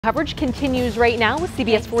Coverage continues right now with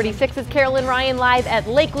CBS 46's Carolyn Ryan live at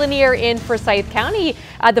Lake Lanier in Forsyth County.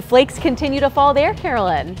 The flakes continue to fall there,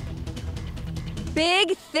 Carolyn.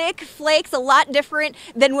 Big, thick flakes, a lot different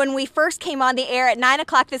than when we first came on the air at 9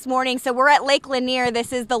 o'clock this morning. So we're at Lake Lanier.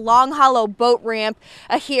 This is the Long Hollow boat ramp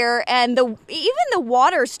here, and even the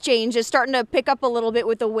water's change is starting to pick up a little bit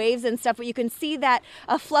with the waves and stuff. But you can see that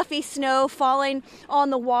fluffy snow falling on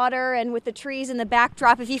the water and with the trees in the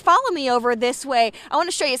backdrop. If you follow me over this way, I want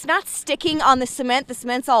to show you. It's not sticking on the cement. The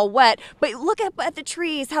cement's all wet, but look at the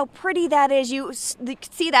trees. How pretty that is. You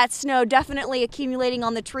see that snow definitely accumulating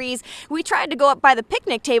on the trees. We tried to go up by the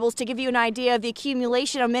picnic tables to give you an idea of the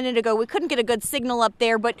accumulation a minute ago. We couldn't get a good signal up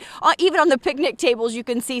there, but even on the picnic tables you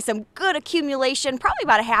can see some good accumulation, probably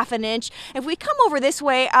about a half an inch. If we come over this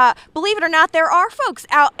way, believe it or not, there are folks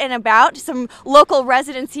out and about, some local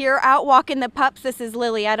residents here out walking the pups. This is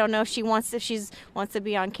Lily. I don't know if she wants to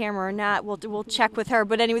be on camera or not. We'll check with her.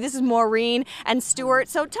 But anyway, this is Maureen and Stuart.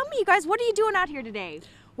 So tell me, you guys, what are you doing out here today?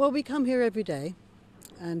 Well, we come here every day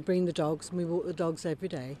and bring the dogs, and we walk the dogs every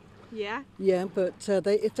day. Yeah? Yeah, but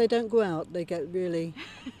if they don't go out, they get really...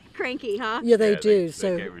 cranky, huh? Yeah, they do. They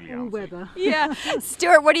So get really all antsy. weather. Yeah.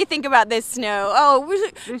 Stuart, what do you think about this snow?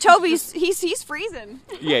 Oh, Toby's, he's freezing.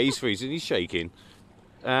 Yeah, he's freezing. He's shaking.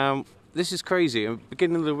 This is crazy. At the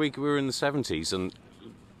beginning of the week, we were in the 70s, and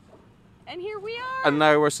here we are. and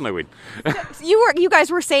now we're snowing. You guys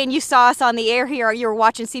were saying you saw us on the air here. You were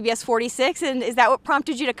watching CBS 46, and is that what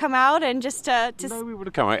prompted you to come out and just to? No, we would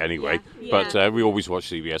have come out anyway. Yeah. But we always watch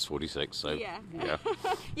CBS 46, so Yeah. yeah.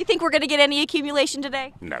 You think we're going to get any accumulation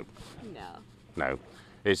today? No, No.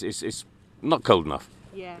 it's not cold enough.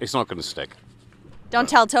 Yeah. It's not going to stick. Don't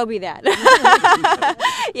tell Toby that.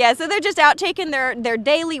 Yeah, so they're just out taking their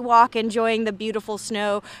daily walk, enjoying the beautiful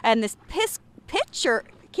snow and this picture.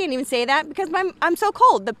 Can't even say that because I'm so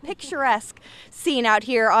cold. The picturesque scene out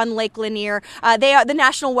here on Lake Lanier. The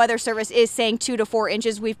National Weather Service is saying 2 to 4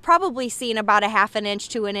 inches. We've probably seen about a half an inch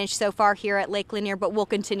to an inch so far here at Lake Lanier, but we'll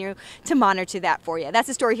continue to monitor that for you. That's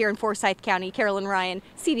the story here in Forsyth County. Carolyn Ryan,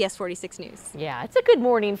 CBS 46 News. Yeah, it's a good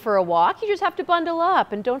morning for a walk. You just have to bundle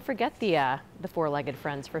up and don't forget the four-legged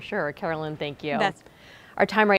friends for sure. Carolyn, thank you. Our time right